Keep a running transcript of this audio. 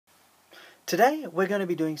Today we're going to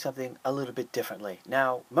be doing something a little bit differently.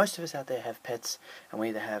 Now, most of us out there have pets, and we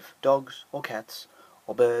either have dogs or cats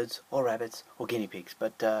or birds or rabbits or guinea pigs,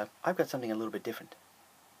 but I've got something a little bit different.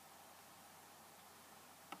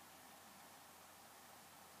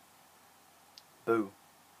 Boo.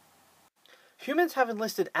 Humans have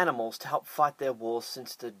enlisted animals to help fight their wars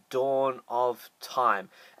since the dawn of time,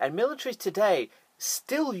 and militaries today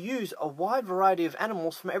still use a wide variety of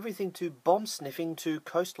animals, from everything to bomb sniffing to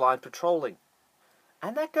coastline patrolling.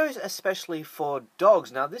 And that goes especially for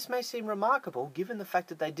dogs. Now, this may seem remarkable given the fact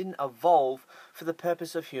that they didn't evolve for the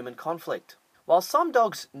purpose of human conflict. While some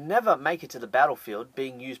dogs never make it to the battlefield,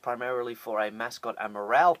 being used primarily for a mascot and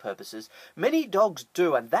morale purposes, many dogs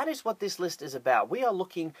do, and that is what this list is about. We are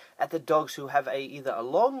looking at the dogs who have either a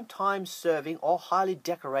long time serving or highly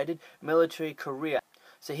decorated military career.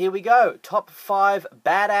 So here we go, top 5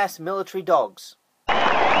 badass military dogs.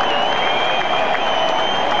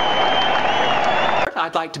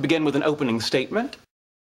 I'd like to begin with an opening statement.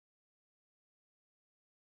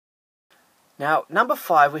 Now, number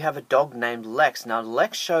 5, we have a dog named Lex. Now,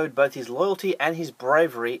 Lex showed both his loyalty and his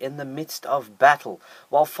bravery in the midst of battle.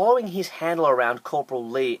 While following his handler around, Corporal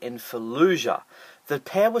Lee, in Fallujah, the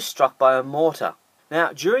pair was struck by a mortar.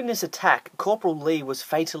 Now, during this attack, Corporal Lee was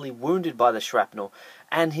fatally wounded by the shrapnel,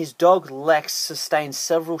 and his dog Lex sustained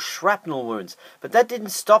several shrapnel wounds. But that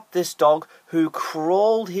didn't stop this dog, who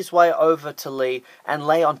crawled his way over to Lee and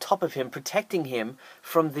lay on top of him, protecting him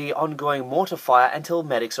from the ongoing mortar fire until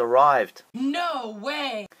medics arrived. No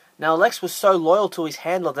way! Now, Lex was so loyal to his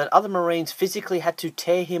handler that other Marines physically had to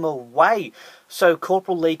tear him away so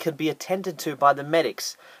Corporal Lee could be attended to by the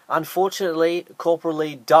medics. Unfortunately, Corporal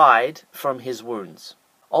Lee died from his wounds.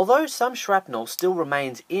 Although some shrapnel still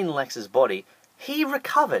remains in Lex's body, he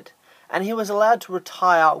recovered, and he was allowed to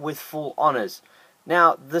retire with full honours.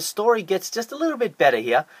 Now, the story gets just a little bit better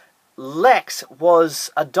here. Lex was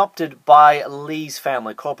adopted by Lee's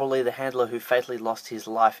family, Corporal Lee, the handler who fatally lost his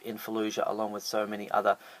life in Fallujah, along with so many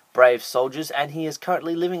other brave soldiers, and he is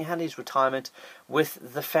currently living out his retirement with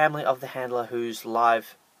the family of the handler whose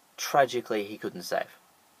life, tragically, he couldn't save.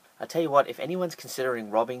 I tell you what, if anyone's considering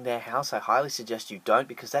robbing their house, I highly suggest you don't,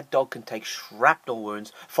 because that dog can take shrapnel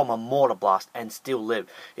wounds from a mortar blast and still live.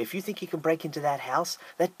 If you think you can break into that house,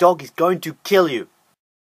 that dog is going to kill you.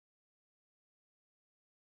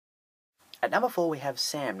 At number 4, we have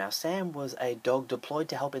Sam. Now, Sam was a dog deployed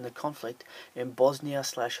to help in the conflict in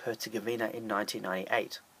Bosnia/Herzegovina in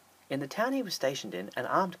 1998. In the town he was stationed in, an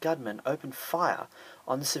armed gunman opened fire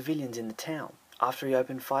on the civilians in the town. After he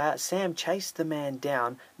opened fire, Sam chased the man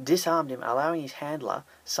down, disarmed him, allowing his handler,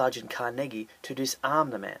 Sergeant Carnegie, to disarm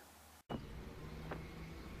the man.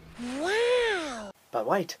 Wow! But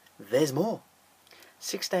wait, there's more.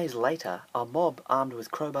 6 days later, a mob armed with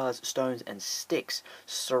crowbars, stones and sticks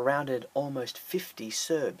surrounded almost 50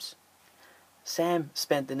 Serbs. Sam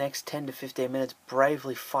spent the next 10 to 15 minutes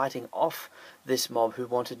bravely fighting off this mob, who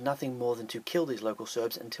wanted nothing more than to kill these local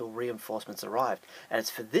Serbs until reinforcements arrived. And it's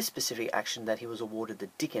for this specific action that he was awarded the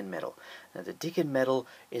Dickin Medal. Now, the Dickin Medal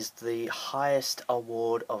is the highest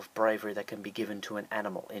award of bravery that can be given to an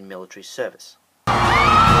animal in military service.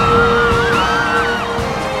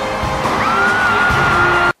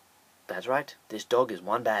 That's right, this dog is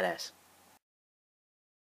one badass.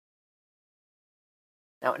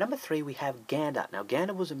 Now, at number 3, we have Gander. Now,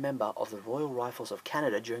 Gander was a member of the Royal Rifles of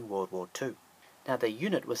Canada during World War II. Now, their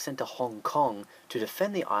unit was sent to Hong Kong to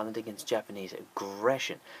defend the island against Japanese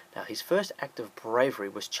aggression. Now, his first act of bravery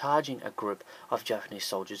was charging a group of Japanese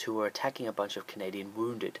soldiers who were attacking a bunch of Canadian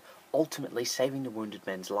wounded, ultimately saving the wounded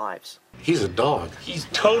men's lives. He's a dog. He's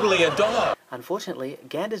totally a dog! Unfortunately,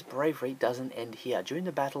 Gander's bravery doesn't end here. During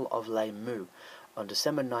the Battle of Les Meaux, on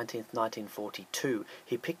December 19, 1942,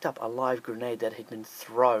 he picked up a live grenade that had been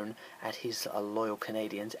thrown at his loyal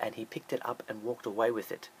Canadians, and he picked it up and walked away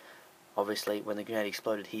with it. Obviously, when the grenade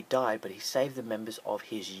exploded, he died, but he saved the members of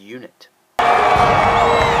his unit.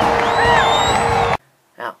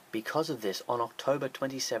 Now, because of this, on October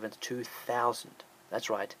 27, 2000, that's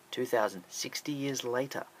right, 2000, 60 years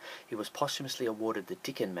later, he was posthumously awarded the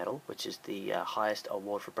Dickin Medal, which is the highest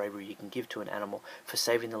award for bravery you can give to an animal, for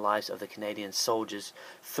saving the lives of the Canadian soldiers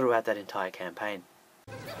throughout that entire campaign.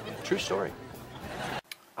 True story.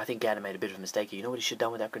 I think Gander made a bit of a mistake here. You know what he should have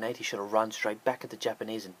done with that grenade? He should have run straight back at the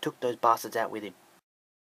Japanese and took those bastards out with him.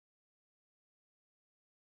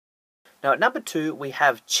 Now, at number 2, we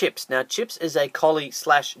have Chips. Now, Chips is a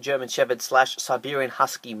collie/German Shepherd/Siberian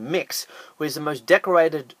Husky mix, who is the most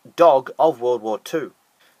decorated dog of World War II.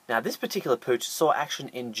 Now, this particular pooch saw action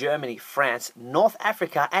in Germany, France, North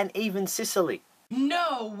Africa, and even Sicily.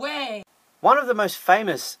 No way! One of the most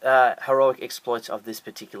famous heroic exploits of this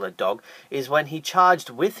particular dog is when he charged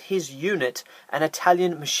with his unit an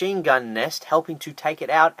Italian machine gun nest, helping to take it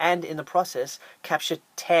out and, in the process, capture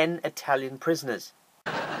 10 Italian prisoners.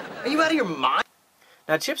 Are you out of your mind?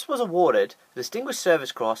 Now, Chips was awarded the Distinguished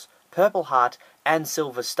Service Cross, Purple Heart, and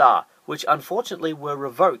Silver Star, which unfortunately were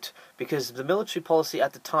revoked because the military policy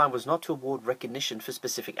at the time was not to award recognition for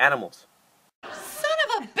specific animals. Son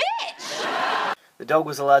of a bitch! The dog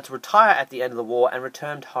was allowed to retire at the end of the war and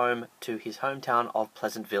returned home to his hometown of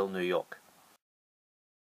Pleasantville, New York.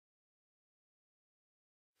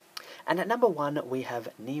 And at number 1 we have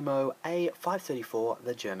Nemo A534,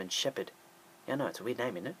 the German Shepherd. Yeah, no, it's a weird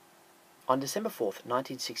name, isn't it? On December 4th,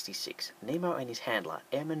 1966, Nemo and his handler,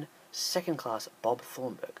 Airman Second Class Bob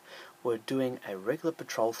Thornburg, were doing a regular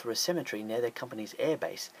patrol through a cemetery near their company's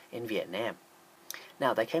airbase in Vietnam.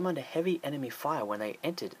 Now, they came under heavy enemy fire when they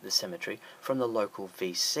entered the cemetery from the local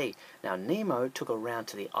VC. Now, Nemo took a round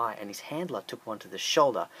to the eye and his handler took one to the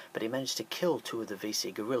shoulder, but he managed to kill 2 of the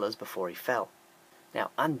VC guerrillas before he fell.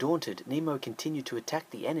 Now, undaunted, Nemo continued to attack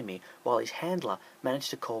the enemy while his handler managed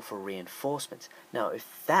to call for reinforcements. Now,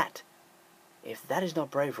 if that is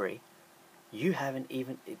not bravery, you haven't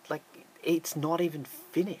even, it's not even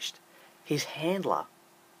finished. His handler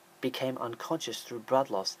became unconscious through blood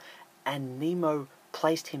loss, and Nemo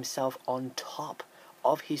placed himself on top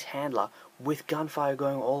of his handler with gunfire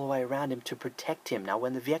going all the way around him to protect him. Now,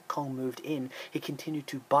 when the Viet Cong moved in, he continued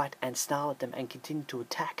to bite and snarl at them and continued to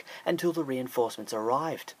attack until the reinforcements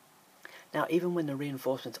arrived. Now, even when the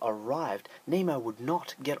reinforcements arrived, Nemo would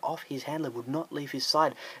not get off his handler, would not leave his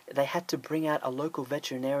side. They had to bring out a local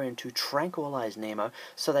veterinarian to tranquilize Nemo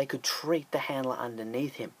so they could treat the handler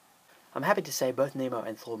underneath him. I'm happy to say both Nemo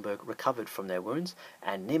and Thornburg recovered from their wounds,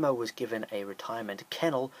 and Nemo was given a retirement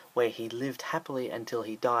kennel where he lived happily until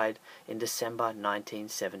he died in December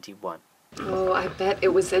 1971. Oh, I bet it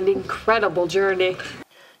was an incredible journey.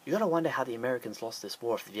 You gotta wonder how the Americans lost this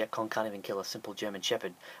war if the Viet Cong can't even kill a simple German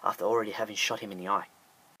Shepherd after already having shot him in the eye.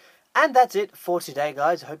 And that's it for today,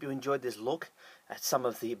 guys. I hope you enjoyed this look at some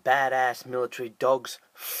of the badass military dogs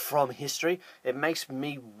from history. It makes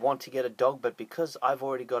me want to get a dog, but because I've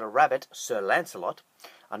already got a rabbit, Sir Lancelot,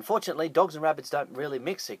 unfortunately, dogs and rabbits don't really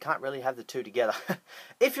mix, so you can't really have the two together.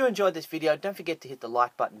 If you enjoyed this video, don't forget to hit the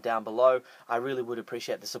like button down below. I really would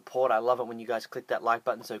appreciate the support. I love it when you guys click that like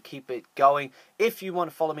button, so keep it going. If you want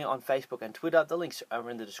to follow me on Facebook and Twitter, the links are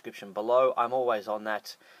in the description below. I'm always on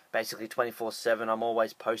that, basically 24/7. I'm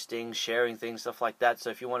always posting, sharing things, stuff like that. So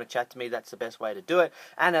if you want to chat to me, that's the best way to do it.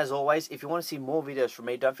 And as always, if you want to see more videos from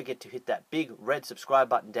me, don't forget to hit that big red subscribe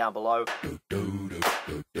button down below.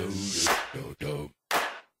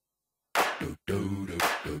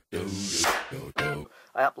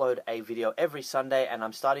 I upload a video every Sunday, and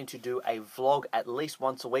I'm starting to do a vlog at least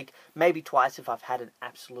once a week, maybe twice if I've had an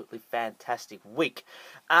absolutely fantastic week.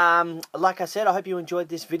 Like I said, I hope you enjoyed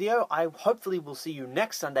this video. I hopefully will see you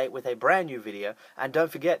next Sunday with a brand new video, and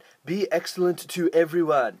don't forget, be excellent to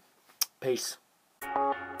everyone. Peace.